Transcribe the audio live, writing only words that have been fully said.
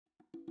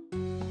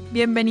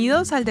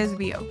Bienvenidos al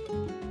desvío.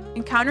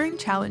 Encountering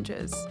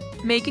challenges,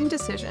 making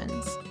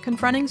decisions,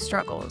 confronting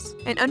struggles,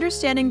 and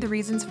understanding the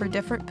reasons for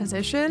different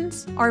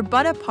positions are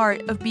but a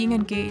part of being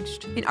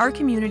engaged in our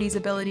community's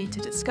ability to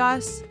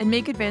discuss and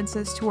make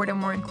advances toward a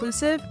more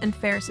inclusive and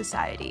fair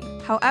society.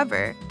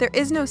 However, there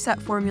is no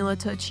set formula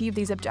to achieve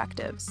these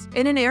objectives.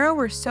 In an era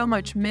where so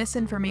much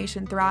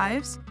misinformation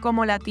thrives,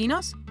 como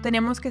Latinos,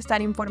 tenemos que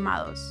estar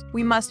informados.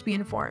 We must be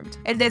informed.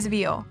 El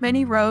Desvío,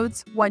 Many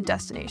Roads, One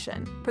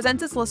Destination,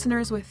 presents its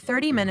listeners with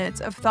 30 minutes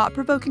of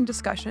thought-provoking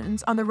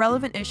discussions on the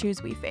relevant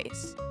issues we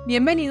face.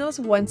 Bienvenidos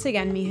once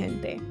again, mi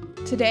gente.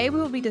 Today we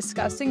will be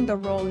discussing the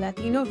role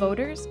Latino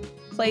voters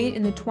played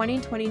in the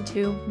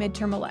 2022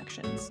 midterm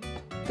elections.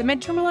 The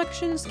midterm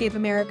elections gave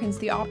Americans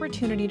the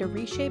opportunity to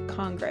reshape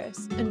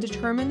Congress and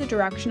determine the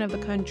direction of the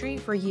country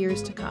for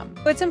years to come.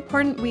 But it's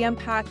important we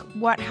unpack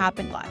what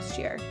happened last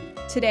year.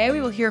 Today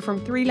we will hear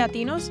from 3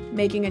 Latinos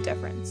making a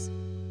difference.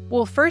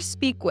 We'll first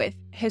speak with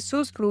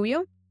Jesus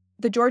Rubio,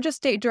 the Georgia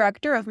State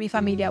Director of Mi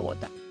Familia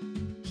Vota.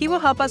 He will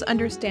help us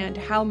understand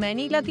how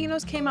many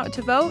Latinos came out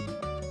to vote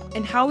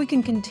and how we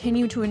can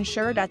continue to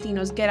ensure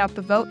Latinos get out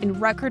the vote in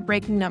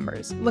record-breaking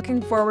numbers,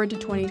 looking forward to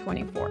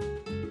 2024.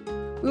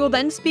 We will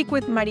then speak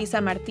with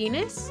Marissa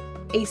Martinez,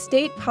 a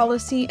state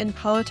policy and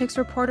politics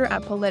reporter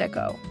at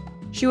Politico.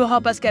 She will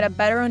help us get a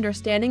better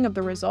understanding of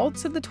the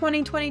results of the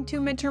 2022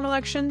 midterm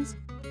elections.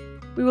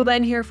 We will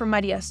then hear from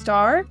Maria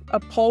Starr, a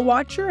poll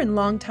watcher and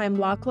longtime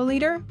LCLAA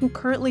leader who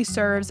currently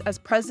serves as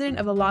president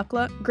of the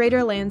LCLAA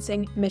Greater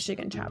Lansing,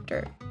 Michigan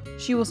chapter.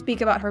 She will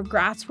speak about her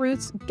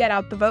grassroots Get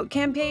Out the Vote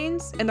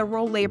campaigns and the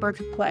role labor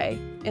could play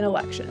in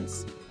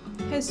elections.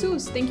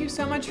 Jesus, thank you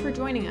so much for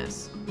joining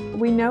us.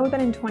 We know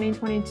that in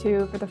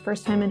 2022, for the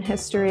first time in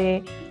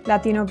history,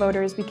 Latino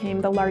voters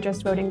became the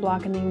largest voting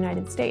bloc in the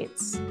United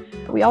States.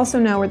 We also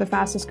know we're the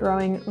fastest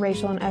growing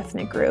racial and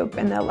ethnic group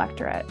in the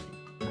electorate.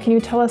 Can you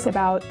tell us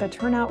about the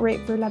turnout rate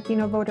for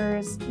Latino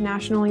voters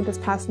nationally this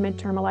past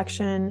midterm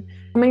election?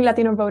 How many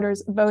Latino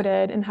voters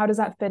voted, and how does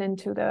that fit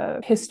into the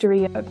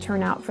history of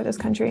turnout for this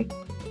country?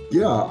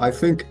 Yeah, I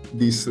think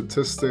these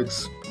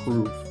statistics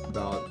prove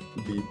that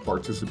the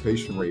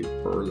participation rate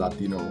for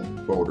Latino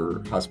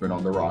voter has been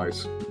on the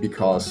rise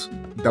because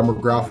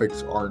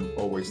demographics aren't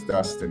always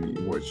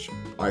destiny, which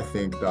I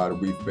think that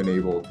we've been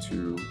able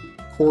to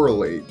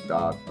correlate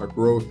that a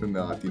growth in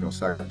the Latino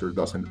sector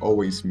doesn't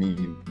always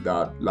mean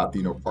that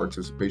Latino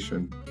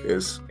participation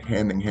is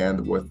hand in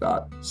hand with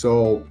that.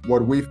 So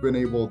what we've been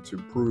able to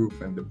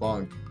prove and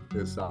debunk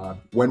is that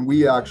when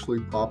we actually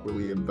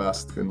properly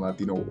invest in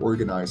Latino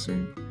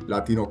organizing,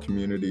 Latino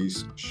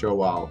communities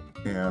show out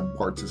and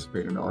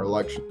participate in our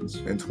elections.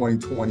 In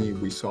 2020,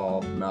 we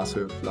saw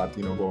massive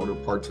Latino voter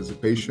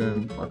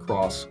participation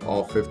across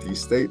all 50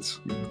 states.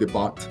 We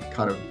debunked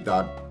kind of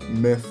that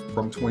myth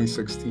from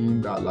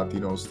 2016 that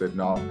Latinos did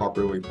not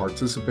properly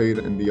participate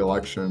in the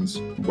elections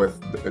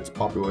with its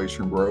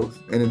population growth.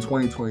 And in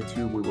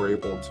 2022, we were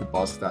able to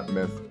bust that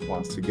myth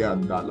once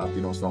again that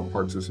Latinos don't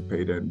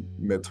participate in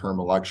midterm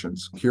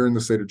elections. Here in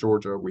the state of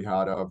Georgia, we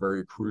had a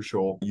very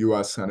crucial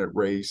U.S. Senate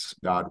race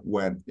that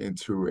went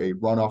into a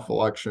runoff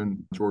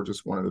election. Georgia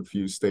is one of the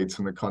few states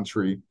in the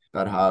country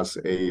that has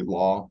a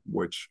law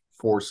which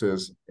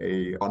forces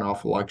a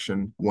runoff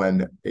election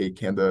when a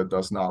candidate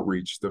does not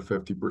reach the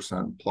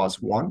 50%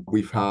 plus one.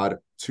 We've had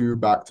 2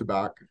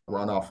 back-to-back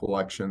runoff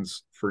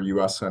elections for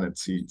U.S. Senate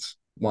seats,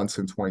 once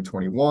in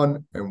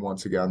 2021 and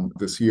once again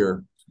this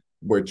year,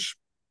 which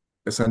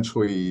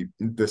essentially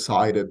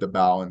decided the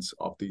balance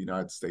of the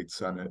United States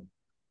Senate.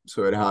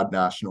 So it had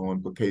national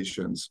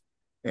implications.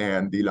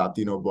 And the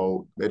Latino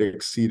vote, it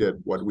exceeded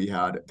what we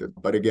had.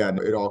 But again,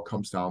 it all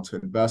comes down to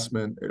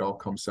investment. It all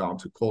comes down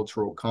to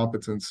cultural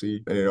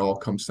competency. And it all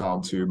comes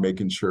down to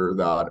making sure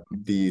that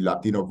the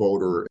Latino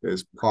voter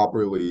is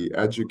properly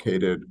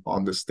educated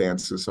on the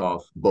stances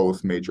of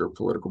both major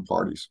political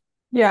parties.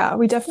 Yeah,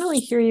 we definitely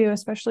hear you,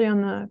 especially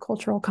on the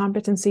cultural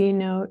competency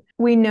note.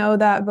 We know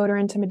that voter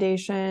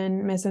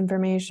intimidation,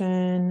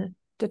 misinformation,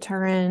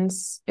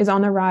 deterrence is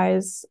on the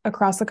rise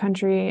across the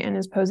country and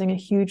is posing a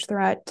huge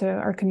threat to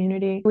our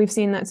community. We've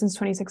seen that since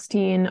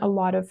 2016, a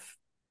lot of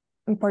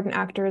important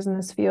actors in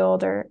this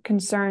field are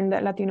concerned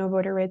that Latino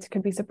voter rates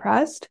could be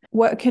suppressed.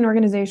 What can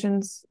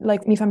organizations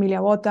like Mi Familia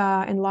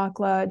Vota and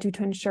LCLAA do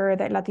to ensure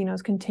that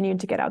Latinos continue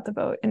to get out the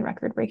vote in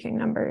record-breaking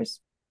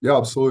numbers? Yeah,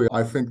 absolutely.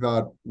 I think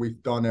that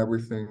we've done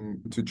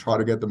everything to try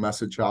to get the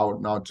message out,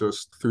 not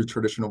just through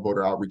traditional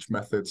voter outreach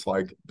methods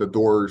like the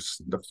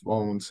doors, the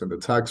phones, and the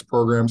text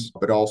programs,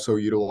 but also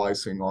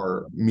utilizing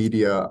our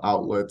media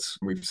outlets.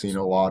 We've seen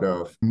a lot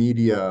of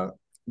media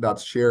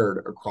that's shared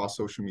across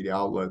social media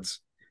outlets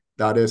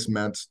that is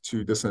meant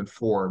to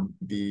disinform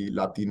the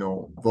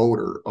Latino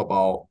voter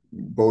about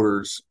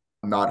voters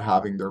not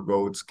having their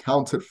votes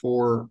counted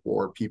for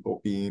or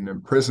people being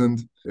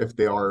imprisoned if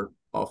they are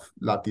of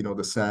Latino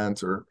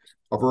descent, or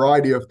a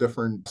variety of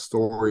different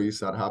stories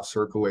that have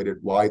circulated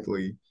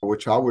widely,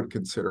 which I would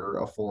consider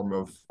a form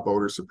of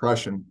voter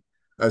suppression.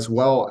 as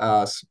well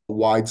as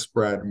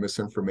widespread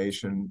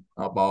misinformation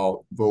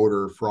about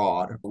voter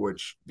fraud,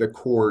 which the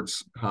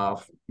courts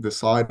have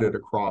decided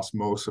across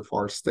most of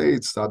our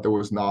states that there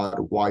was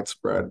not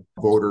widespread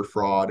voter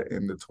fraud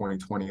in the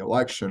 2020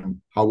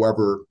 election.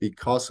 However,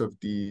 because of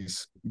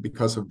these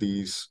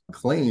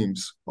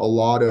claims, a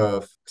lot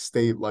of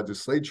state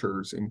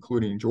legislatures,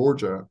 including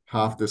Georgia,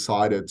 have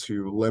decided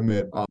to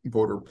limit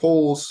voter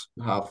polls,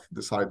 have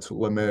decided to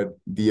limit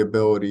the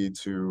ability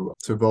to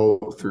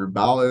vote through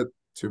ballot,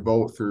 to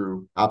vote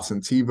through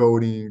absentee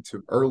voting,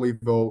 to early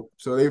vote.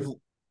 So they've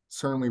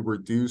certainly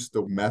reduced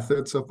the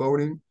methods of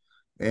voting.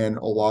 And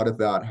a lot of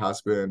that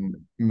has been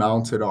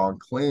mounted on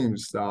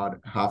claims that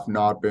have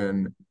not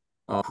been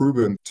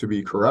proven to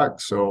be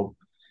correct. So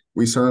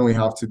we certainly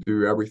have to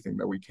do everything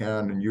that we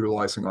can in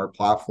utilizing our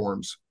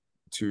platforms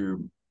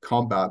to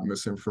combat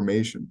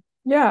misinformation.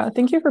 Yeah,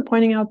 thank you for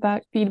pointing out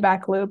that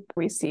feedback loop.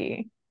 We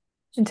see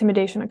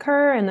intimidation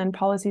occur, and then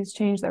policies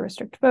change that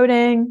restrict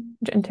voting,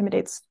 which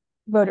intimidates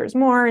voters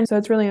more. And so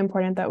it's really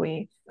important that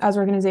we, as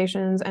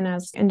organizations and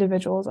as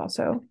individuals,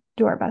 also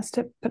do our best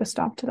to put a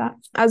stop to that.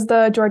 As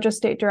the Georgia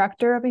State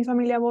Director of Mi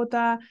Familia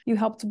Vota, you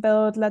helped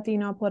build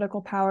Latino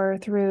political power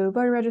through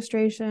voter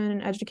registration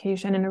and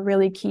education in a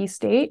really key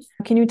state.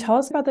 Can you tell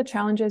us about the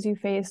challenges you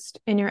faced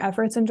in your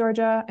efforts in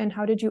Georgia, and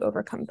how did you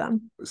overcome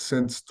them?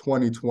 Since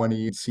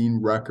 2020, it's seen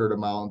record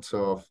amounts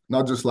of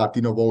not just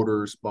Latino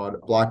voters,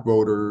 but Black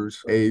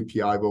voters,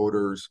 AAPI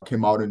voters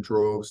came out in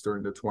droves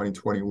during the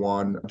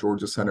 2021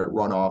 Georgia Senate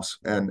runoffs.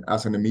 And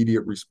as an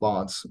immediate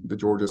response, the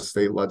Georgia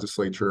State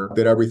Legislature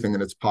did everything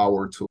in its power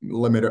to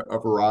limit a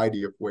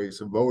variety of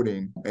ways of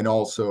voting, and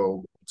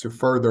also to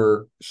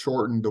further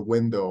shorten the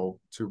window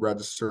to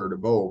register to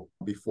vote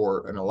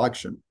before an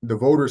election. The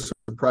voter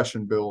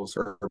suppression bills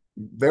are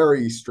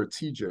very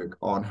strategic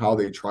on how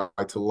they try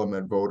to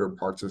limit voter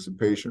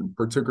participation,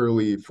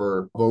 particularly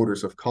for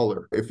voters of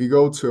color. If you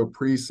go to a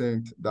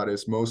precinct that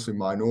is mostly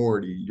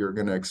minority, you're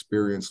going to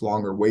experience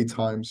longer wait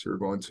times. You're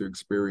going to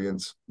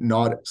experience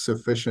not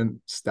sufficient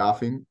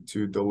staffing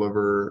to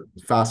deliver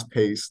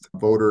fast-paced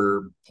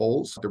voter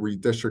polls. The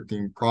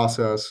redistricting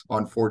process,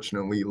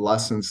 unfortunately,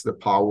 lessens the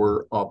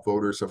power of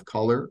voters of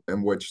color,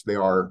 in which they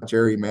are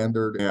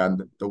gerrymandered,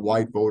 and the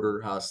white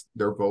voter has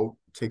their vote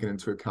taken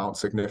into account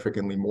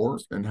significantly more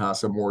and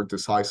has a more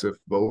decisive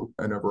vote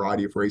in a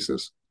variety of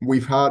races.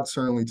 We've had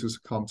certainly to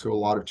succumb to a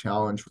lot of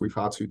challenge. We've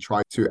had to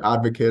try to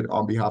advocate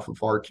on behalf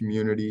of our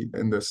community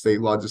in the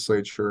state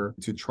legislature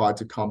to try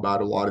to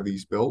combat a lot of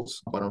these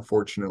bills. But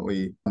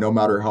unfortunately, no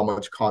matter how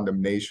much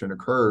condemnation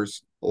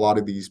occurs, a lot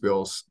of these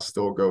bills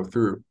still go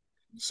through.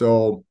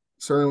 So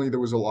certainly there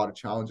was a lot of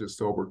challenges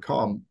to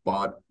overcome,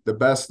 but the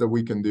best that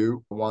we can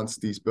do once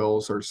these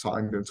bills are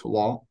signed into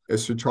law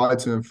is to try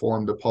to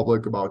inform the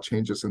public about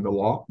changes in the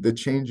law, the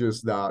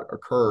changes that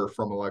occur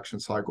from election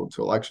cycle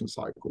to election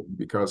cycle,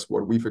 because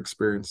what we've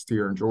experienced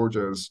here in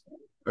Georgia is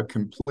a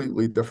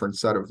completely different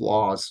set of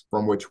laws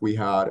from which we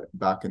had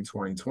back in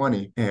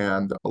 2020.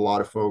 And a lot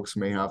of folks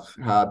may have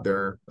had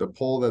the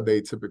poll that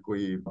they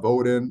typically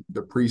vote in,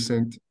 the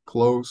precinct,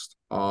 closed.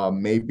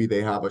 Maybe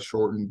they have a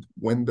shortened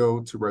window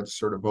to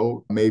register to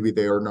vote. Maybe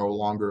they are no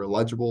longer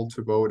eligible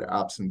to vote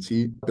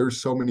absentee.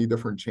 There's so many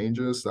different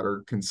changes that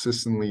are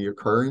consistently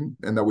occurring,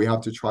 and that we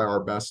have to try our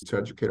best to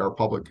educate our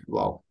public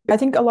well. I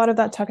think a lot of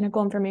that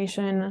technical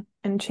information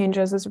and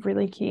changes is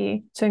really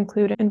key to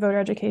include in voter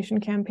education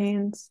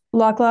campaigns.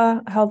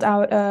 LCLAA held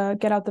out a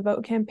Get Out the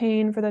Vote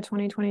campaign for the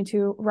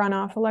 2022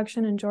 runoff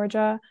election in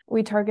Georgia.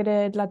 We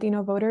targeted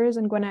Latino voters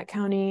in Gwinnett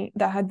County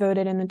that had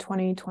voted in the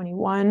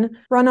 2021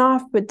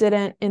 runoff, but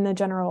didn't in the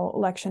general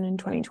election in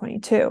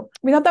 2022.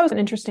 We thought that was an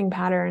interesting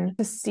pattern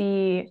to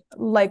see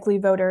likely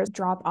voters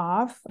drop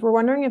off. We're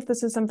wondering if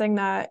this is something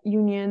that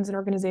unions and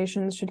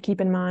organizations should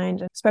keep in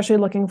mind, especially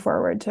looking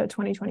forward to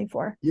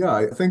 2024. Yeah,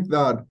 I think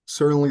that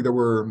certainly there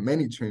were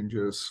many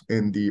changes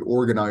in the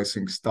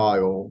organizing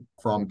style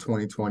from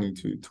 2020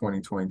 to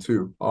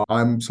 2022.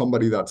 I'm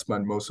somebody that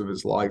spent most of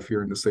his life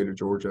here in the state of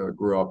Georgia,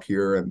 grew up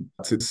here, and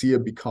to see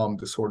it become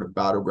the sort of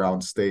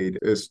battleground state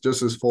is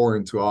just as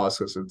foreign to us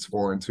as it's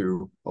foreign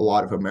to a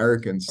lot of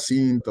Americans.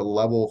 Seeing the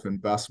level of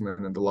investment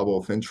and the level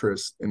of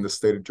interest in the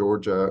state of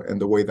Georgia and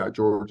the way that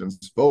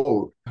Georgians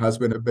vote has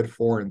been a bit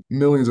foreign.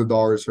 Millions of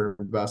dollars are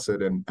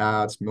invested in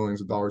ads, millions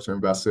of dollars are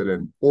invested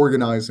in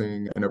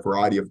organizing and a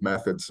variety of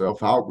methods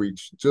of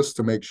outreach just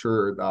to make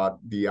sure that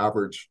the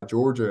average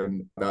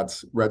Georgian that's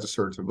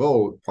registered to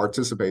vote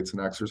participates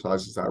and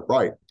exercises that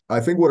right. I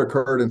think what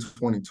occurred in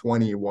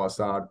 2020 was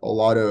that a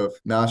lot of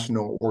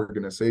national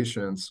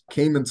organizations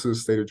came into the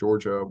state of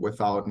Georgia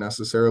without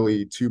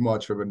necessarily too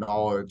much of a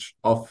knowledge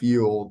of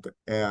field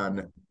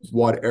and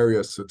what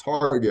areas to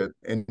target,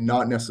 and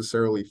not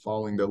necessarily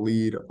following the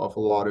lead of a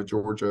lot of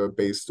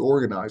Georgia-based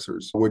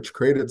organizers, which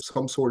created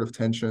some sort of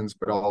tensions,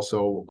 but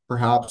also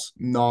perhaps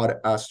not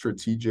as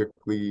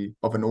strategically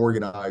of an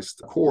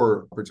organized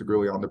core,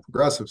 particularly on the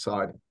progressive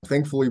side.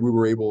 Thankfully, we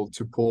were able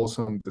to pull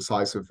some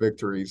decisive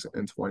victories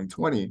in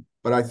 2020.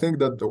 But I think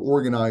that the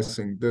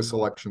organizing this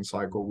election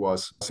cycle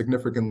was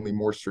significantly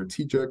more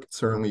strategic.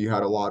 Certainly, you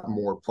had a lot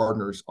more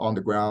partners on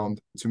the ground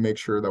to make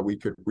sure that we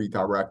could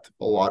redirect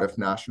a lot of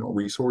national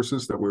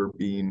resources that were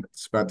being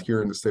spent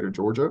here in the state of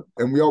Georgia.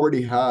 And we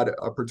already had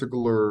a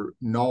particular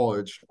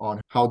knowledge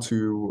on how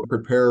to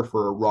prepare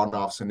for a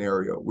runoff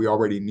scenario. We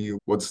already knew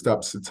what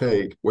steps to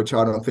take, which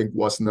I don't think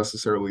was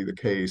necessarily the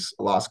case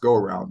last go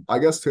around. I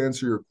guess to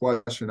answer your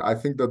question, I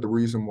think that the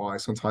reason why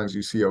sometimes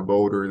you see a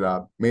voter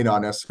that may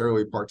not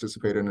necessarily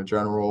participate in a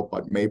general,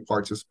 but may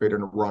participate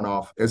in a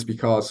runoff is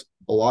because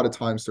a lot of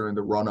times during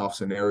the runoff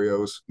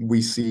scenarios,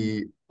 we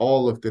see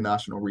all of the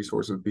national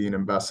resources being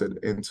invested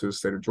into the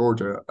state of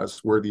Georgia, as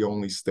we're the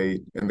only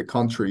state in the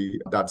country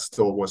that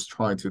still was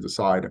trying to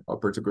decide a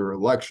particular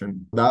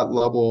election. That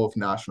level of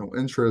national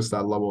interest,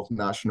 that level of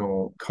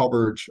national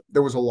coverage,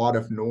 there was a lot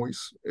of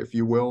noise, if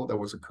you will, that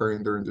was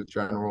occurring during the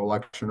general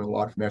election, a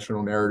lot of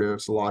national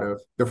narratives, a lot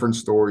of different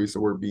stories that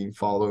were being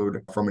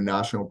followed from a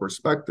national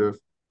perspective.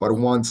 But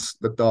once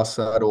the dust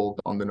settled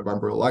on the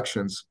November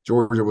elections,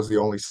 Georgia was the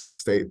only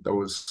state that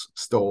was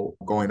still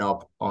going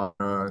up on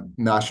a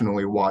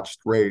nationally watched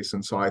race.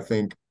 And so I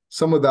think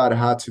some of that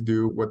had to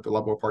do with the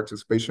level of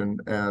participation,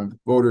 and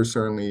voters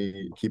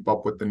certainly keep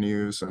up with the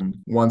news. And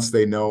once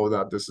they know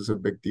that this is a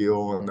big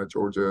deal and that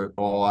Georgia,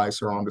 all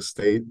eyes are on the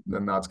state,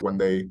 then that's when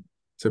they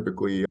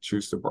typically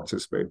choose to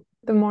participate.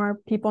 The more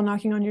people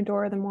knocking on your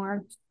door, the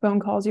more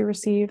phone calls you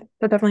receive.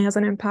 That definitely has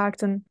an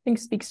impact, and I think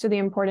speaks to the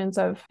importance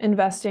of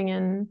investing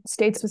in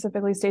states,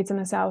 specifically states in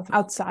the South,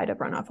 outside of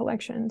runoff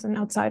elections and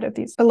outside of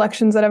these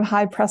elections that have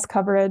high press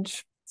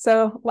coverage.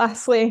 So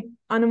lastly,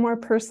 on a more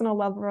personal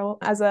level,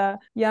 as a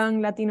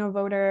young Latino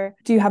voter,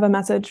 do you have a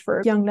message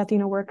for young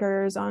Latino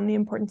workers on the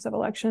importance of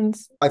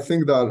elections? I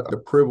think that the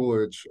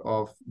privilege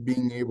of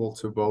being able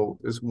to vote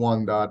is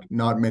one that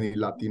not many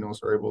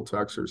Latinos are able to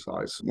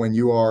exercise. When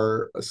you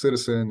are a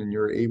citizen and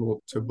you're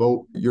able to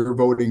vote, you're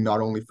voting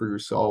not only for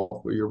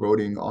yourself, but you're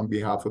voting on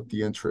behalf of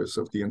the interests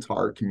of the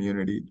entire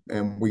community.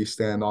 And we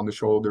stand on the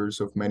shoulders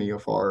of many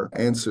of our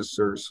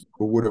ancestors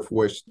who would have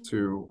wished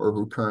to, or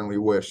who currently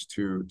wish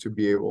to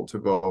be able to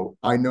vote.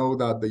 I know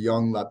that the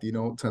young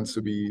Latino tends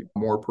to be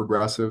more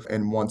progressive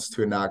and wants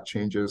to enact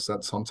changes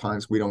that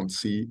sometimes we don't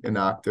see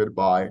enacted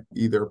by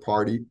either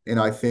party. And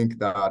I think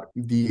that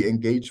the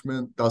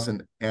engagement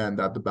doesn't end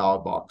at the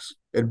ballot box.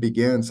 It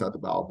begins at the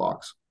ballot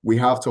box. We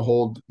have to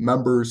hold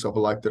members of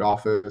elected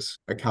office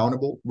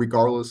accountable,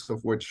 regardless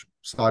of which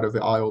side of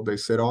the aisle they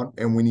sit on.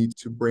 And we need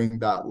to bring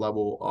that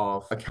level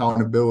of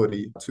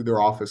accountability to their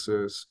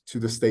offices, to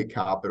the state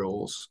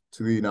capitals,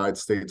 to the United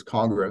States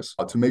Congress,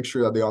 to make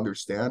sure that they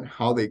understand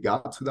how they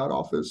got to that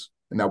office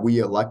and that we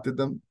elected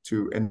them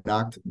to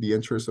enact the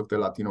interests of the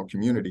Latino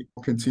community.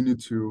 Continue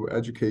to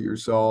educate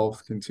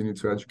yourself, continue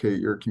to educate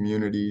your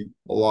community.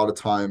 A lot of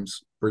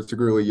times,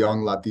 particularly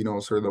young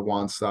Latinos are the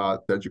ones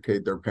that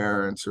educate their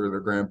parents or their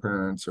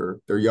grandparents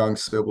or their young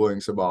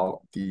siblings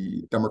about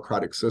the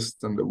democratic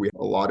system that we have.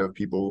 A lot of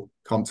people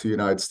come to the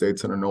United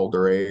States at an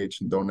older age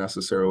and don't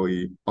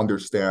necessarily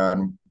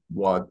understand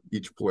what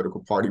each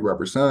political party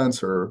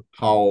represents or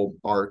how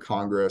our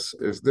Congress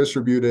is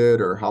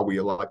distributed or how we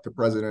elect the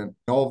president.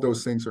 All of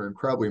those things are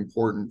incredibly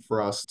important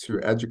for us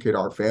to educate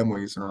our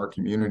families and our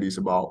communities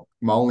about.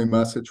 My only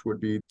message would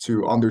be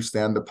to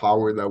understand the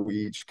power that we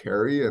each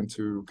carry and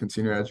to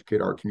continue to educate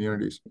our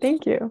communities.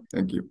 Thank you.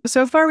 Thank you.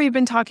 So far, we've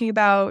been talking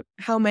about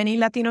how many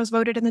Latinos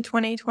voted in the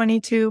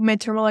 2022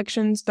 midterm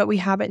elections, but we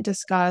haven't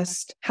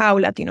discussed how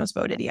Latinos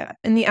voted yet.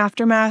 In the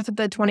aftermath of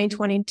the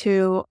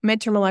 2022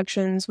 midterm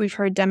elections, we've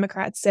heard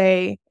Democrats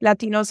say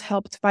Latinos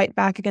helped fight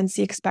back against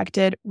the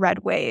expected red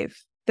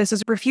wave. This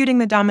is refuting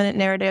the dominant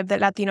narrative that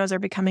Latinos are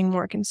becoming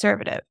more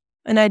conservative,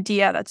 an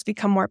idea that's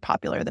become more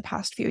popular the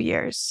past few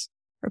years.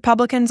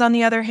 Republicans, on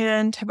the other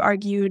hand, have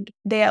argued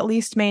they at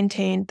least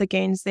maintained the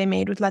gains they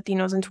made with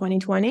Latinos in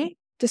 2020,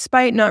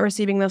 despite not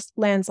receiving the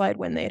landslide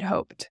win they'd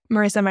hoped.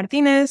 Marissa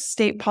Martinez,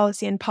 state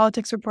policy and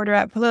politics reporter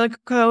at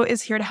Politico,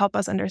 is here to help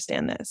us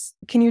understand this.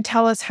 Can you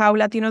tell us how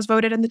Latinos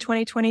voted in the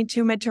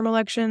 2022 midterm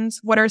elections?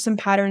 What are some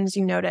patterns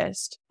you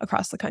noticed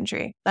across the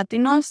country?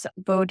 Latinos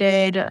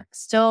voted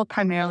still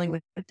primarily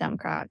with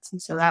Democrats. And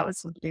so that was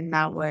something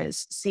that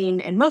was seen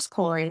in most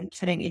polling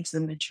heading into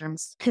the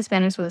midterms.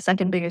 Hispanics were the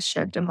second biggest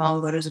shift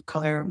among voters of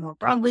color more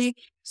broadly.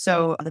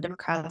 So the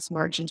Democrats'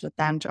 margins with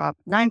them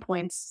dropped 9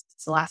 points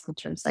since the last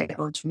midterm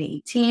cycle in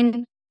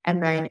 2018,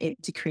 and then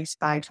it decreased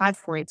by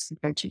 5 points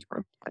compared to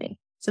 2020.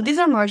 So these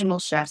are marginal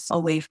shifts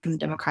away from the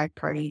Democratic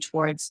Party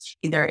towards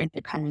either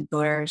independent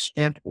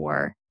votership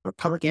or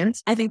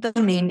Republicans. I think that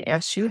the main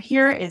issue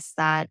here is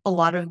that a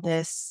lot of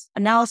this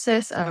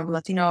analysis of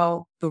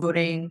Latino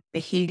voting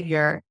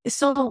behavior is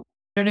still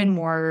in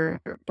more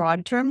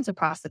broad terms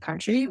across the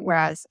country,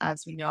 whereas,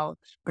 as we know,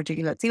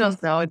 particularly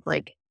Latinos know, it's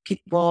like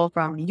people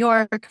from New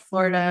York,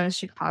 Florida,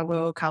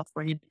 Chicago,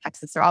 California,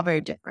 Texas, they're all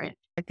very different.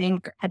 I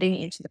think heading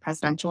into the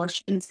presidential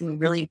elections, it's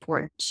really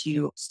important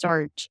to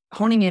start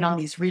honing in on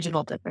these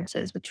regional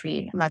differences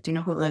between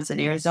Latino who lives in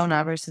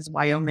Arizona versus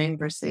Wyoming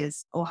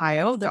versus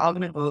Ohio. They're all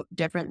going to vote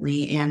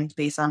differently and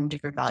based on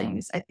different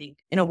values, I think,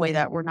 in a way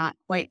that we're not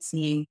quite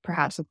seeing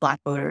perhaps with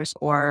Black voters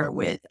or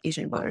with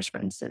Asian voters, for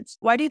instance.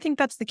 Why do you think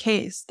that's the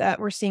case, that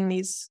we're seeing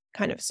these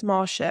kind of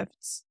small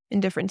shifts in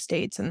different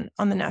states and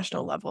on the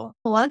national level?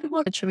 A lot of people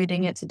are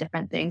attributing it to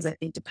different things, I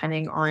think,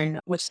 depending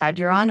on which side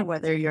you're on,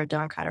 whether you're a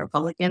Democrat or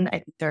Republican. I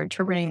think they're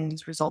interpreting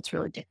these results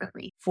really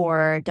differently.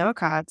 For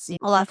Democrats, a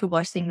lot of people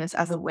are seeing this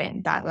as a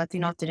win, that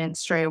Latinos didn't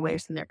stray away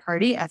from their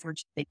party as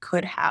much as they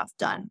could have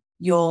done.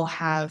 You'll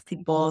have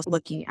people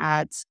looking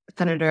at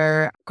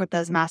Senator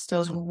Cortez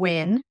Masto's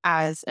win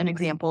as an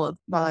example of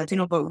the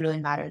Latino vote really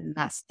mattered in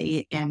that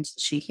state, and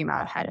she came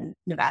out ahead in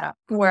Nevada.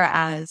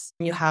 Whereas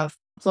you have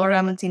Florida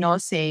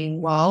Latinos saying,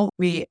 well,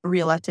 we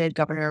reelected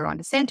Governor Ron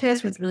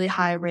DeSantis with really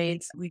high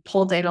rates. We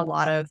pulled in a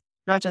lot of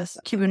not just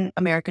Cuban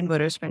American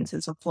voters, for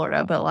instance, of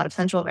Florida, but a lot of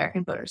Central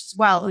American voters as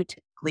well, who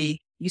typically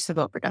used to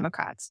vote for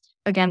Democrats.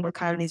 Again, we're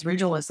kind of these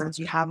regionalisms.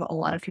 You have a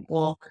lot of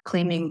people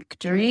claiming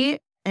victory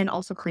and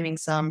also claiming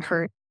some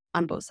hurt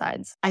on both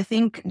sides. I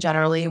think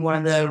generally one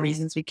of the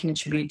reasons we can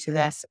attribute to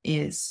this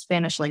is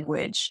Spanish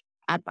language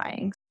ad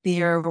buying.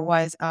 There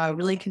was a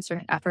really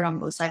concerted effort on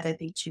both sides, I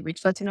think, to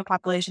reach Latino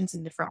populations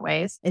in different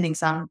ways. I think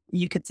some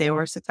you could say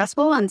were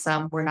successful and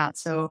some were not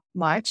so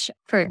much.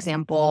 For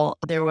example,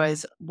 there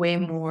was way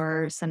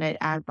more Senate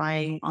ad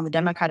buying on the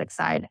Democratic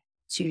side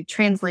to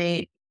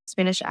translate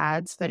Spanish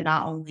ads, but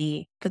not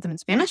only put them in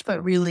Spanish,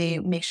 but really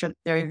make sure that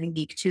they're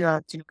unique to the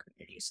Latino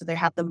community. So they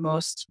have the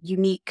most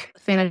unique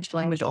Spanish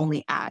language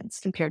only ads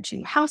compared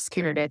to House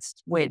candidates,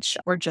 which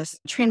were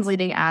just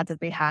translating ads that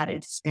they had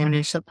into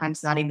Spanish,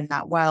 sometimes not even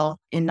that well,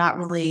 and not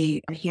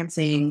really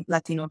enhancing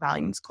Latino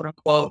values, quote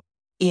unquote,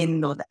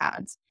 in those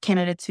ads.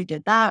 Candidates who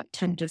did that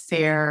tend to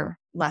fare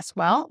less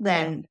well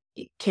than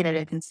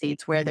candidates in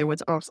states where there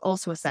was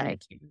also a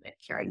Senate candidate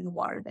carrying the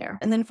water there.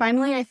 And then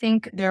finally, I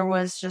think there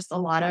was just a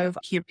lot of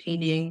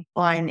campaigning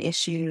on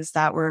issues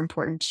that were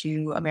important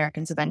to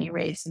Americans of any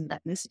race and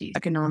ethnicity,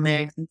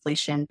 economics,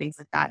 inflation, things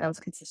like that. That was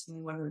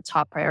consistently one of the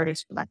top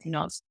priorities for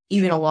Latinos,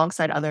 even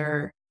alongside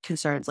other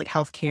concerns like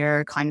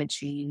healthcare, climate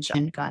change,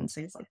 and guns,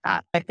 things like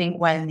that. I think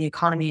when the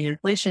economy and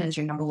inflation is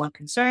your number one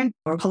concern,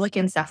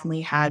 Republicans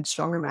definitely had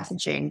stronger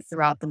messaging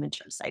throughout the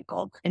midterm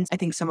cycle. And I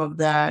think some of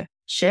the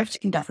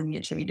shift can definitely be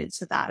attributed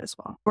to that as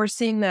well. We're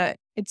seeing that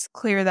it's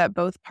clear that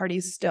both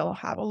parties still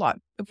have a lot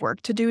of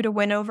work to do to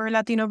win over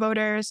Latino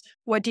voters.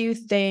 What do you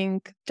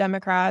think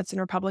Democrats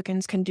and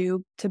Republicans can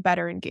do to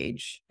better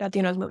engage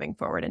Latinos moving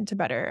forward and to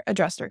better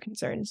address their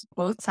concerns?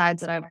 Both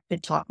sides that I've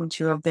been talking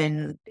to have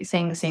been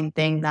saying the same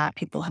thing that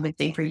people have been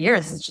saying for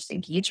years, is just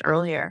engage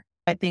earlier.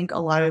 I think a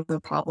lot of the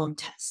problem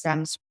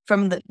stems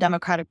from the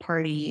Democratic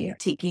Party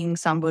taking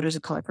some voters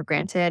of color for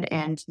granted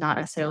and not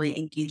necessarily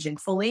engaging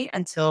fully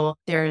until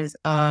there's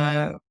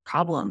a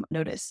problem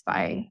noticed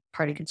by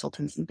party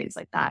consultants and things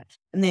like that.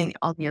 And then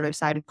on the other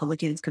side,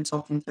 Republicans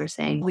consultants are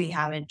saying, we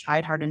haven't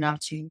tried hard enough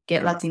to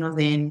get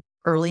Latinos in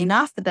early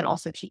enough, but then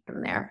also keep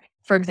them there.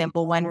 For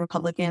example, when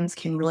Republicans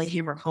can really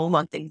hammer home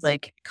on things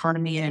like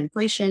economy and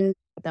inflation,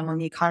 but then when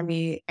the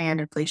economy and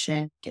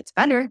inflation gets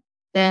better,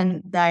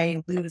 then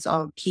they lose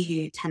a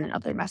key tenet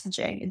of their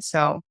messaging. And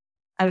so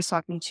I was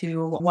talking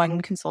to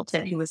one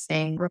consultant who was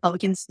saying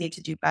Republicans need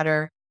to do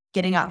better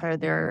getting out of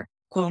their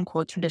quote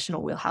unquote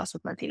traditional wheelhouse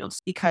with Latinos,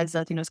 because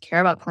Latinos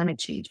care about climate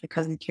change,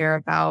 because we care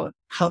about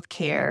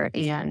healthcare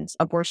and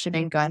abortion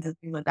and guns and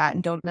things like that,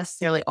 and don't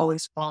necessarily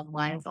always fall in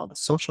line with all the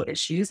social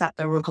issues that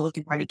the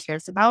Republican Party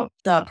cares about.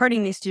 The party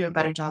needs to do a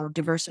better job of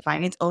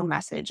diversifying its own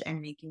message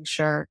and making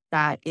sure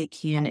that it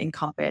can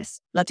encompass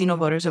Latino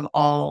voters of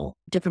all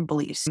different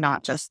beliefs,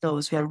 not just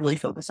those who are really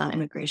focused on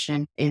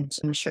immigration and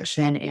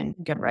restriction and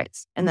gun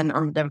rights. And then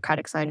on the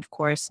Democratic side, of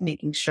course,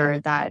 making sure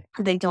that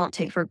they don't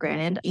take for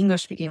granted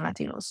English-speaking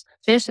Latinos.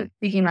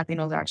 Spanish-speaking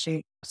Latinos are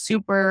actually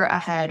super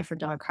ahead for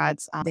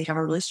Democrats. They have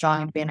a really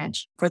strong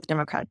advantage for the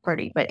Democratic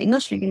Party. But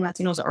English-speaking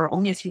Latinos are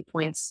only a few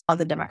points on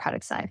the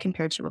Democratic side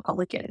compared to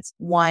Republicans.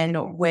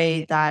 One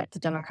way that the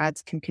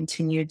Democrats can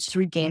continue to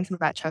regain some of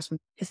that trust from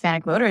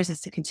Hispanic voters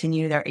is to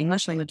continue their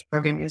English language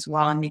programming as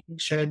well, and making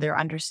sure they're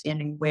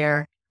understanding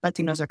where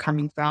Latinos are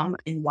coming from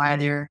and why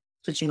they're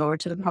switching over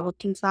to the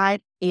Republican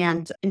side,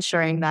 and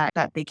ensuring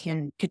that they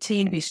can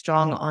continue to be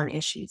strong on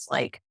issues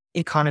like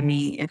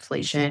economy,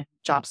 inflation,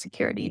 job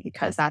security,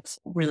 because that's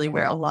really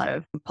where a lot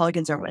of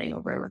Republicans are winning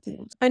over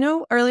Latinos. I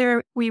know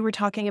earlier we were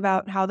talking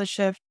about how the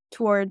shift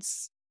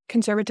towards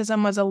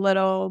conservatism was a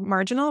little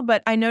marginal,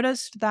 but I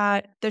noticed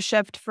that the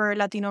shift for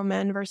Latino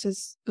men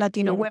versus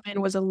Latino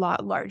women was a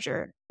lot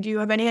larger. Do you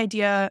have any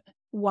idea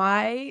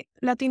why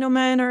Latino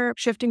men are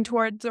shifting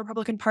towards the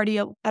Republican Party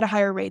at a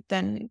higher rate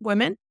than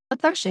women?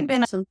 That's actually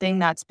been something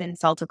that's been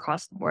felt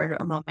across the board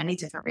among many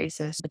different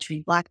races,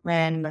 between Black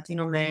men,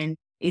 Latino men,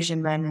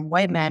 Asian men and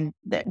white men,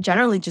 that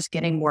generally just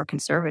getting more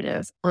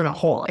conservative on a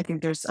whole. I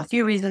think there's a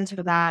few reasons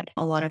for that.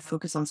 A lot of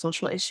focus on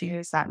social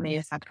issues that may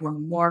affect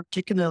women more,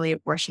 particularly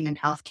abortion and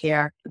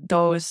healthcare.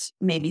 Those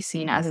may be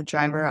seen as a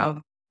driver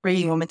of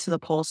bringing women to the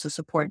polls to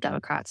support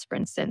Democrats, for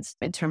instance,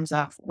 in terms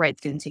of rights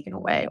getting taken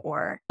away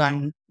or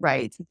gun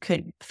rights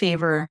could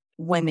favor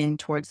women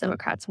towards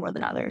Democrats more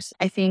than others.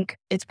 I think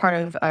it's part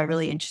of a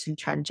really interesting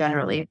trend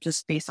generally,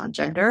 just based on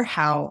gender,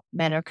 how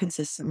men are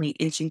consistently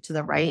inching to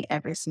the right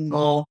every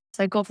single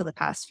cycle for the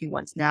past few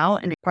months now.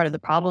 And part of the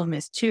problem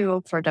is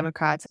too, for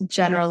Democrats,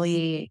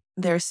 generally,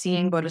 they're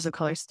seeing voters of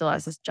color still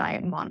as this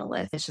giant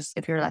monolith. It's just,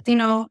 if you're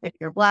Latino, if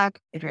you're Black,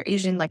 if you're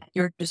Asian, like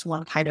you're just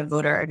one kind of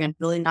voter. Again,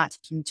 really not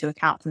taking into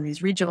account some of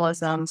these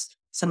regionalisms,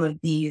 some of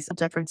these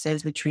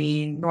differences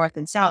between North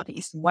and South,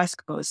 East and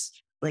West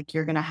Coast. Like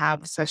you're going to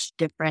have such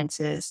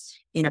differences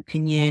in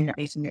opinion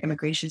based on your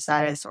immigration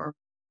status or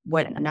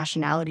what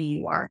nationality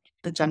you are.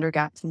 The gender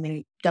gaps in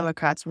the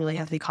Democrats really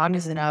have to be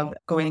cognizant of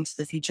going into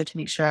the future to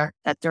make sure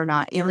that they're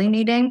not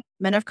alienating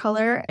men of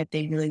color if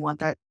they really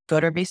want that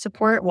voter-based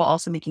support, while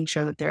also making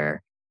sure that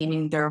they're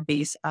gaining their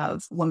base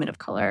of women of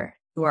color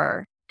who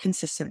are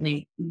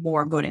consistently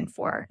more voting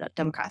for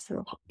Democrats than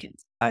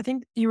Republicans. I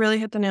think you really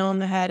hit the nail on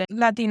the head.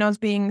 Latinos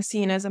being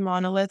seen as a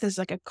monolith is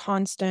like a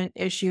constant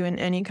issue in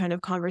any kind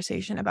of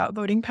conversation about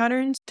voting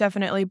patterns.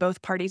 Definitely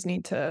both parties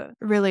need to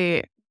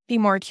really be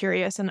more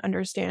curious and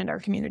understand our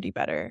community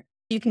better.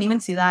 You can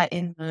even see that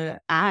in the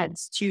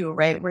ads too,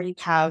 right? Where you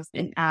have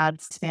an ad in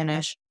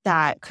Spanish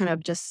that kind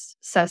of just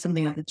says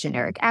something with a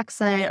generic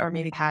accent or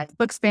maybe has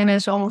book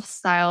Spanish almost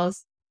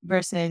styles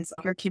versus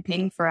if you're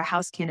campaigning for a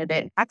House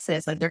candidate in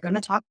Texas, like they're going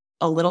to talk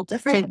a little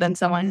different than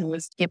someone who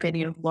was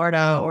campaigning in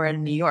Florida or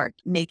in New York,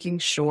 making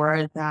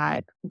sure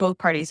that both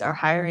parties are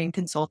hiring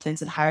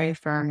consultants and hiring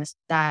firms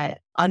that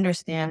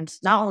understand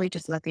not only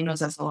just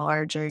Latinos as a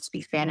large or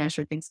speak Spanish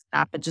or things like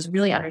that, but just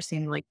really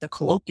understanding like the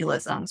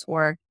colloquialisms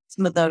or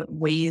some of the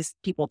ways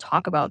people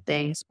talk about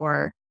things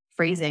or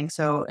phrasing.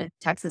 So in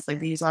Texas, like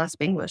they use a lot of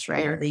Spanglish,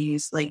 right? Or they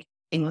use like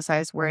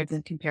anglicized words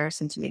in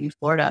comparison to maybe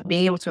Florida.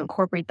 Being able to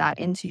incorporate that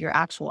into your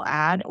actual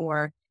ad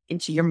or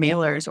into your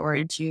mailers or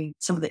into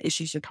some of the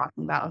issues you're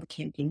talking about on the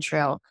campaign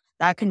trail,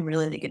 that can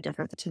really make a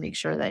difference to make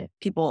sure that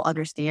people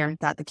understand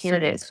that the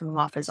candidates come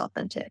off as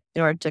authentic.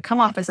 In order to come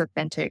off as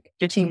authentic,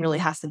 your team really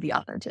has to be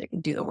authentic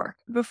and do the work.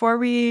 Before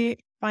we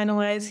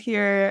finalize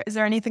here, is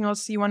there anything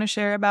else you want to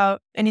share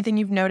about anything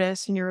you've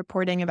noticed in your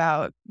reporting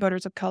about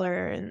voters of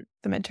color and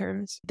the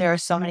midterms? There are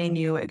so many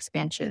new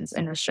expansions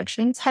and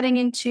restrictions heading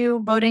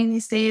into voting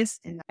these days.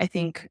 And I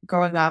think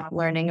growing up,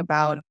 learning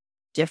about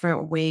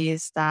different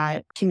ways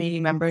that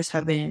community members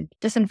have been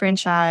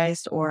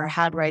disenfranchised or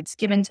had rights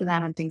given to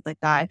them and things like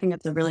that. I think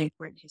it's a really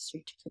important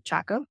history to keep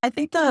track of. I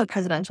think the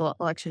presidential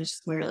election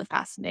is really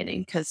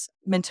fascinating because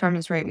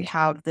midterms, right, we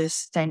have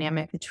this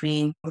dynamic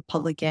between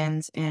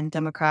Republicans and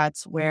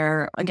Democrats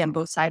where, again,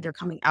 both sides are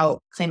coming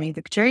out claiming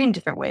victory in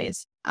different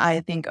ways.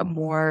 I think a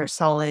more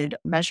solid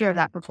measure of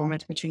that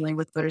performance, particularly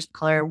with voters of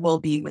color,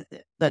 will be with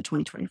the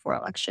 2024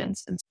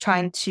 elections and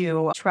trying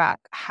to track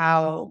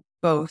how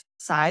both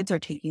sides are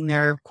taking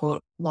their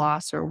quote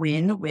loss or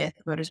win with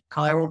voters of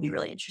color will be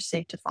really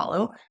interesting to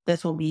follow.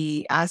 This will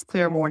be as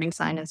clear a warning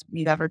sign as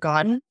we've ever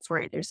gotten for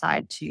either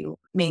side to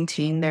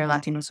maintain their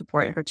Latino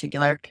support, in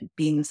particular,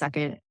 being the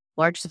second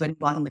largest voting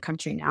bloc in the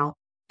country now.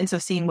 And so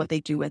seeing what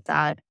they do with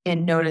that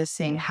and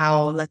noticing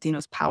how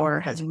Latinos' power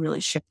has really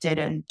shifted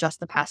in just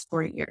the past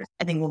 4 years,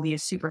 I think will be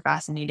super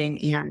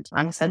fascinating, and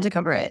I'm excited to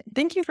cover it.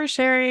 Thank you for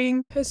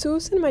sharing.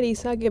 Jesus and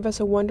Marissa give us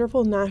a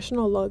wonderful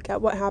national look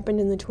at what happened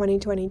in the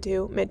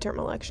 2022 midterm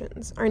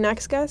elections. Our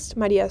next guest,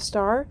 Maria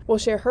Starr, will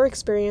share her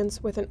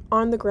experience with an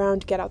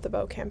on-the-ground Get Out the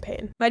Vote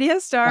campaign. Maria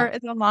Starr is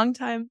a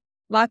longtime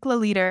LCLAA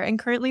leader and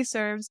currently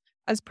serves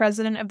as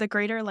president of the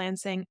Greater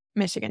Lansing,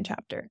 Michigan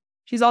chapter.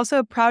 She's also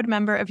a proud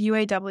member of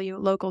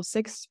UAW Local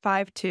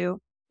 652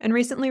 and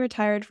recently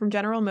retired from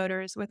General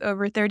Motors with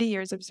over 30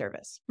 years of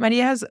service.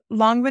 Maria has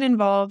long been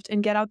involved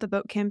in Get Out the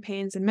Vote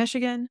campaigns in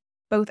Michigan,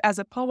 both as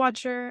a poll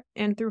watcher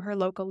and through her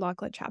local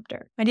LCLAA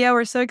chapter. Maria,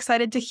 we're so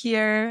excited to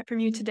hear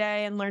from you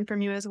today and learn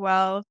from you as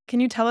well.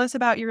 Can you tell us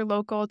about your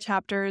local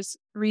chapter's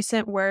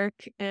recent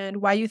work and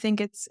why you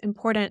think it's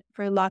important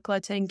for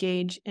LCLAA to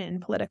engage in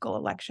political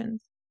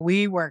elections?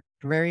 We worked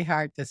very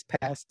hard this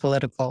past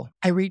political.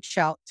 I reached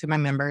out to my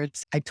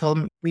members. I told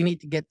them we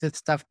need to get this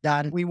stuff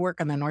done. We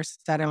work on the north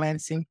side of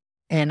Lansing,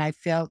 and I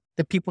felt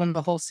the people in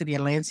the whole city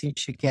of Lansing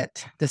should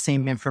get the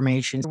same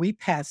information. We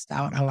passed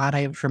out a lot of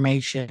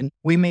information.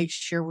 We made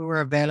sure we were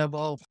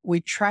available.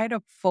 We try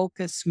to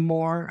focus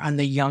more on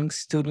the young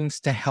students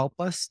to help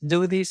us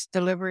do these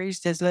deliveries,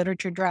 these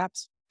literature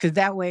drops, because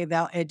that way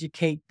they'll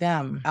educate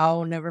them.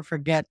 I'll never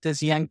forget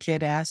this young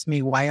kid asked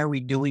me, why are we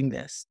doing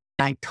this?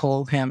 I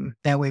told him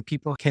that way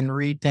people can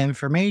read the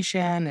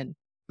information and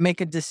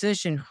make a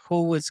decision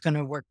who is going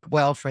to work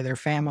well for their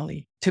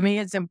family. To me,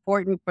 it's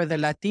important for the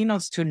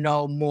Latinos to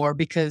know more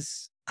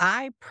because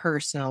I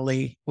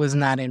personally was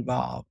not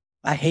involved.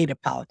 I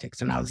hated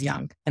politics when I was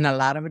young. And a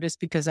lot of it is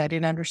because I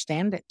didn't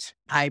understand it.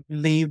 I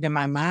believed in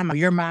my mom.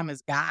 Your mom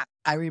is God.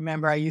 I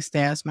remember I used to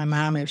ask my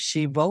mom if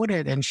she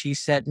voted, and she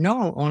said,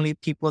 no, only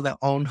people that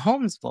own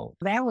homes vote.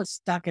 That was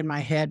stuck in my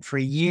head for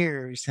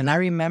years. And I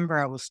remember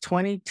I was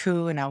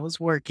 22 and I was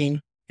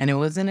working. And it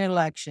was an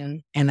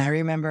election. And I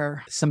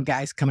remember some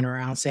guys coming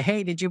around and say,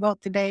 hey, did you vote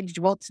today? Did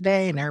you vote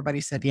today? And everybody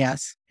said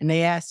yes. And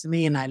they asked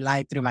me, and I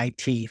lied through my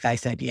teeth. I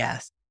said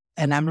yes.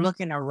 And I'm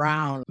looking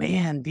around,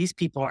 man, these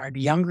people are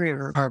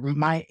younger or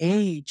my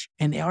age,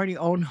 and they already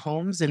own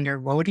homes and they're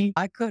voting.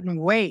 I couldn't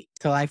wait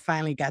till I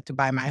finally got to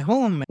buy my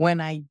home.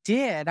 When I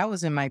did, I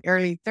was in my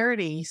early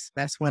 30s.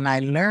 That's when I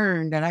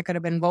learned that I could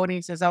have been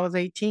voting since I was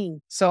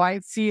 18. So I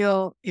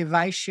feel if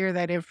I share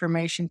that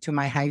information to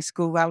my high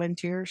school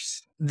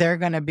volunteers, they're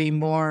going to be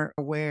more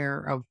aware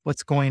of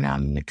what's going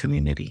on in the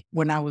community.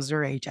 When I was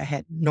their age, I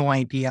had no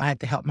idea. I had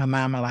to help my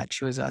mom a lot.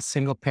 She was a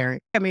single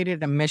parent. I made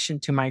it a mission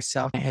to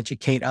myself to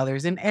educate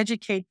others and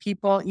educate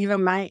people,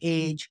 even my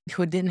age,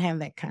 who didn't have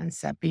that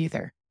concept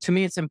either. To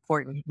me, it's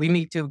important. We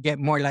need to get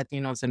more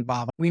Latinos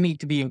involved. We need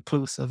to be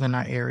inclusive in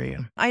our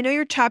area. I know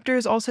your chapter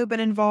has also been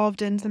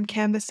involved in some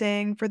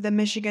canvassing for the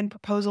Michigan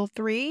Proposal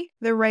 3,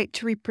 the Right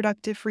to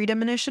Reproductive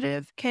Freedom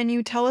Initiative. Can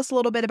you tell us a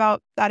little bit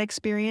about that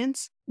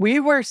experience?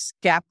 We were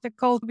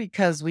skeptical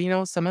because we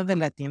know some of the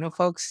Latino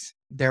folks,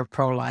 they're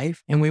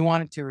pro-life, and we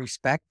wanted to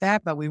respect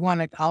that, but we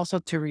wanted also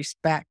to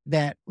respect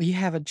that we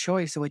have a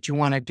choice of what you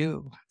want to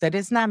do, that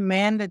it's not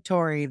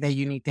mandatory that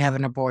you need to have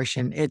an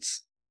abortion.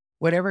 It's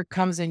whatever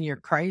comes in your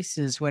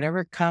crisis,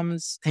 whatever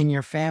comes in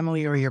your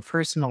family or your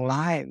personal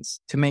lives,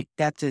 to make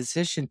that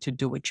decision to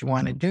do what you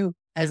want to do.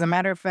 As a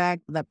matter of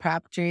fact, the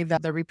property,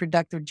 the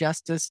reproductive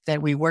justice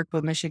that we work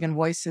with Michigan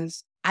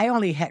Voices, I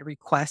only had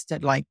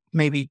requested like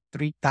maybe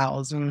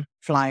 3,000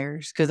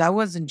 flyers because I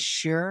wasn't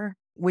sure.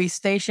 We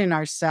stationed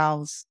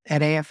ourselves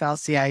at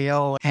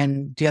AFL-CIO,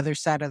 and the other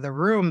side of the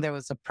room, there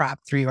was a Prop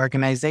 3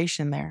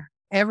 organization there.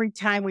 Every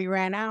time we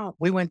ran out,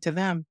 we went to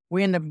them.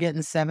 We ended up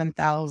getting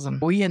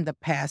 7,000. We ended up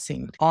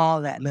passing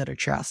all that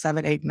literature out,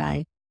 7, 8,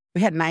 9.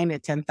 We had 9,000 to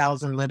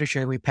 10,000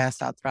 literature we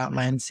passed out throughout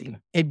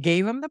Lansing. It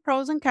gave them the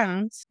pros and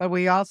cons, but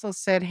we also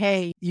said,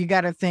 hey, you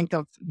got to think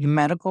of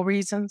medical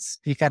reasons.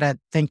 You got to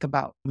think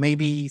about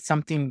maybe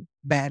something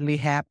badly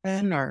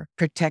happen or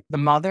protect the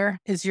mother.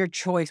 It's your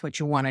choice what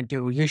you want to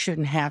do. You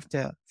shouldn't have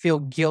to feel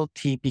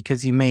guilty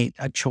because you made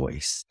a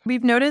choice.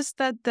 We've noticed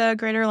that the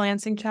Greater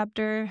Lansing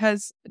chapter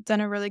has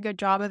done a really good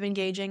job of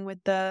engaging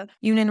with the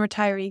union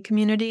retiree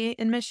community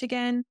in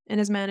Michigan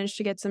and has managed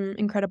to get some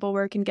incredible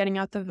work in getting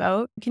out the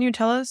vote. Can you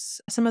tell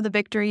us some of the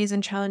victories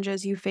and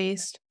challenges you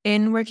faced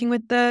in working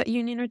with the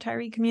union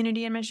retiree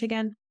community in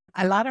Michigan?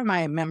 A lot of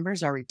my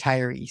members are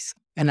retirees.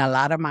 And a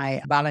lot of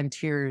my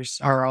volunteers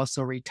are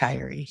also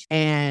retirees.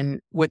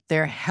 And with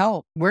their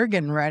help, we're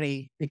getting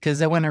ready because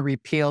they want to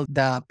repeal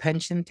the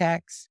pension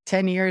tax.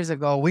 10 years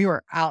ago, we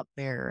were out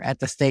there at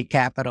the state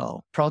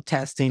capitol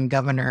protesting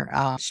Governor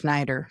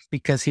Schneider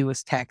because he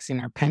was taxing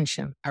our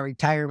pension, our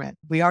retirement.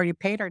 We already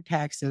paid our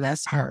taxes.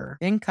 That's our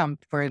income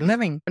for a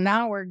living.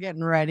 Now we're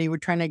getting ready. We're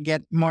trying to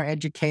get more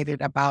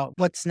educated about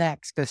what's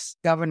next because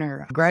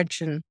Governor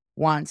Gretchen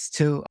wants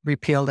to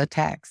repeal the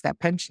tax, that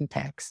pension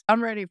tax.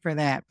 I'm ready for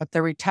that. But the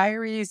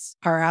retirees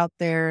are out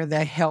there.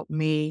 They help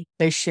me.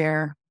 They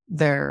share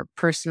their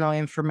personal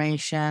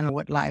information,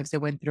 what lives they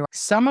went through.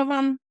 Some of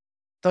them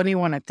don't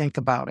even want to think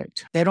about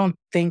it. They don't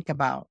think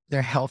about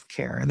their health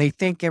care. They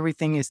think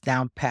everything is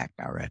down packed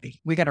already.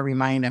 We got to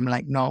remind them,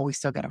 like, no, we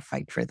still got to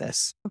fight for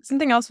this.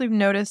 Something else we've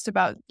noticed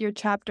about your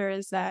chapter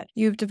is that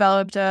you've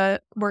developed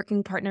a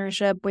working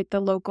partnership with the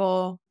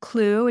local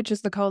CLAA, which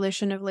is the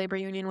Coalition of Labor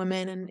Union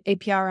Women, and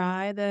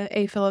APRI, the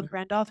A. Philip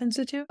Randolph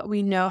Institute.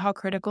 We know how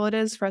critical it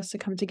is for us to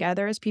come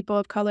together as people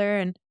of color,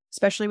 and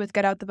especially with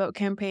Get Out the Vote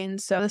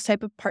campaigns. So this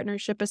type of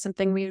partnership is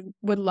something we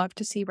would love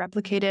to see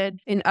replicated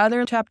in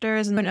other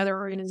chapters and in other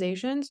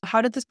organizations.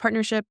 How did this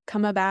partnership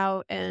come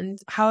about, and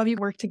how have you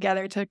worked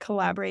together to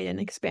collaborate and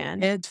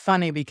expand? It's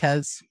funny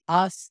because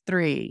us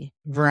three,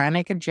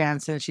 Veronica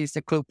Jansen, she's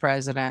the CLAA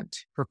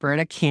president,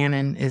 Roberta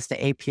Cannon is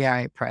the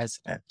API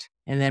president,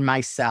 and then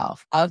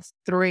myself. Us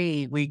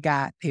three, we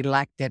got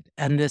elected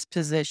in this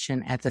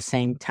position at the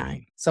same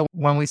time. So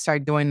when we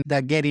started doing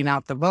the Getting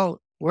Out the Vote,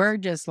 we're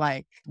just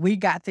like, we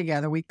got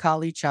together, we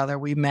called each other,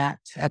 we met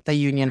at the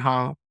Union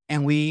Hall,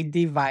 and we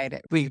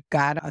divided. We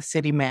got a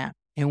city map,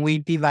 and we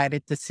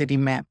divided the city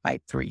map by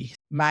 3.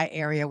 My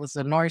area was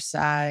the north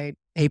side,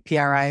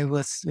 APRI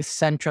was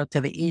central to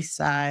the east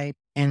side,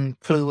 and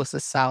CLAA was the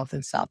south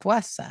and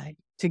southwest side.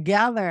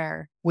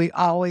 Together, we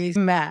always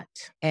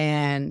met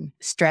and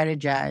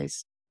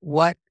strategized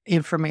what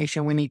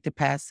information we need to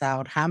pass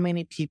out, how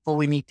many people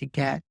we need to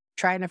get,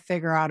 trying to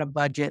figure out a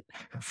budget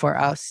for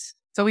us.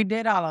 So we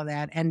did all of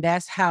that, and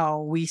that's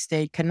how we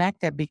stayed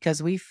connected,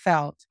 because we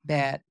felt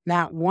that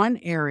not one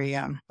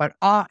area, but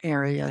all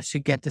areas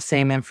should get the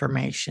same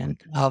information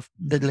of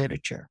the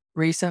literature.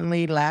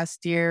 Recently,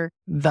 last year,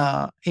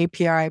 the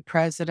APRI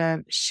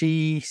president,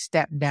 she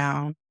stepped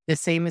down. The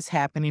same is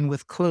happening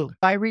with CLAA.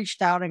 I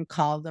reached out and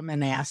called them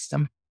and asked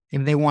them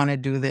if they want to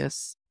do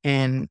this.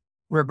 And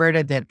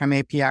Roberta did from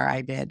APR.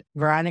 I did.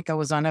 Veronica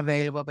was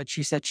unavailable, but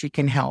she said she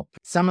can help.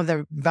 Some of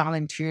the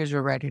volunteers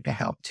were ready to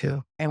help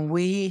too. And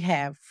we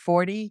have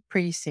 40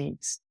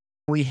 precincts.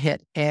 We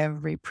hit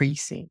every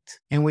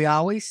precinct. And we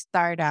always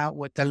start out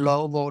with the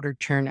low voter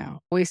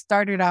turnout. We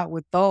started out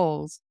with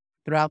those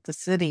throughout the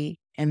city.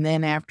 And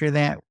then after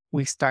that,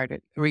 we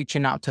started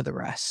reaching out to the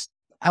rest.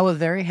 I was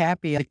very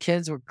happy. The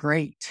kids were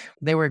great.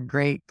 They were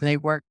great. They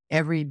worked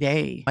every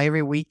day,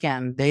 every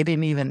weekend. They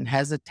didn't even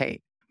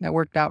hesitate. That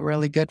worked out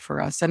really good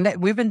for us. And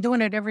we've been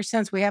doing it ever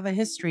since. We have a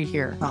history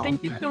here.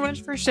 Thank you so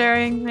much for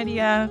sharing,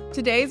 Maria.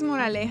 Today's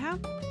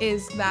moraleja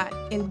is that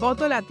el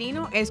voto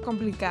latino es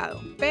complicado,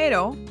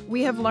 pero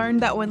we have learned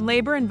that when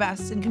labor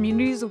invests in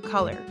communities of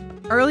color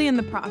early in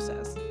the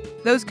process,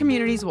 those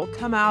communities will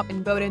come out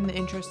and vote in the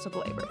interests of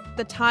labor.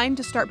 The time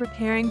to start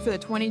preparing for the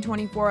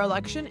 2024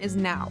 election is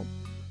now.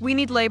 We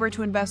need labor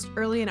to invest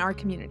early in our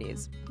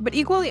communities. But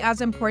equally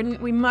as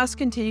important, we must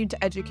continue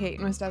to educate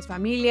nuestras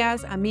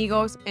familias,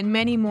 amigos, and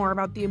many more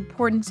about the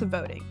importance of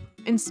voting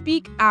and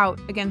speak out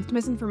against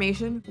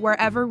misinformation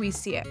wherever we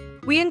see it.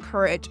 We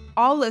encourage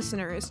all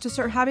listeners to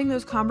start having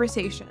those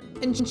conversations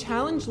and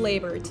challenge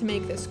labor to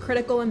make this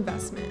critical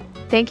investment.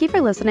 Thank you for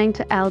listening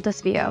to El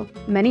Desvío,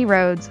 Many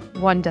Roads,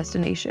 One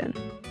Destination.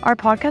 Our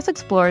podcast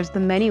explores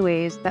the many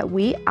ways that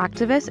we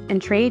activists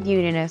and trade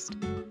unionists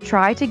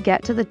try to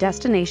get to the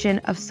destination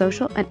of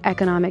social and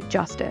economic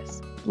justice.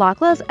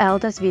 LCLAA's El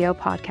Desvío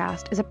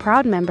podcast is a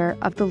proud member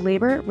of the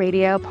Labor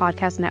Radio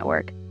Podcast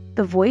Network,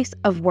 the voice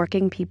of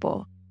working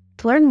people.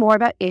 To learn more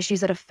about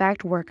issues that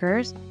affect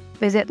workers,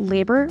 visit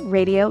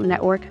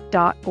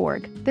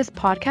laborradionetwork.org. This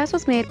podcast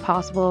was made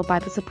possible by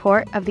the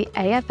support of the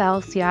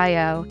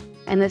AFL-CIO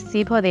and the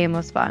Si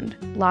Podemos Fund,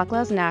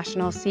 LCLAA's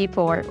national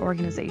C4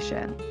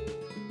 organization.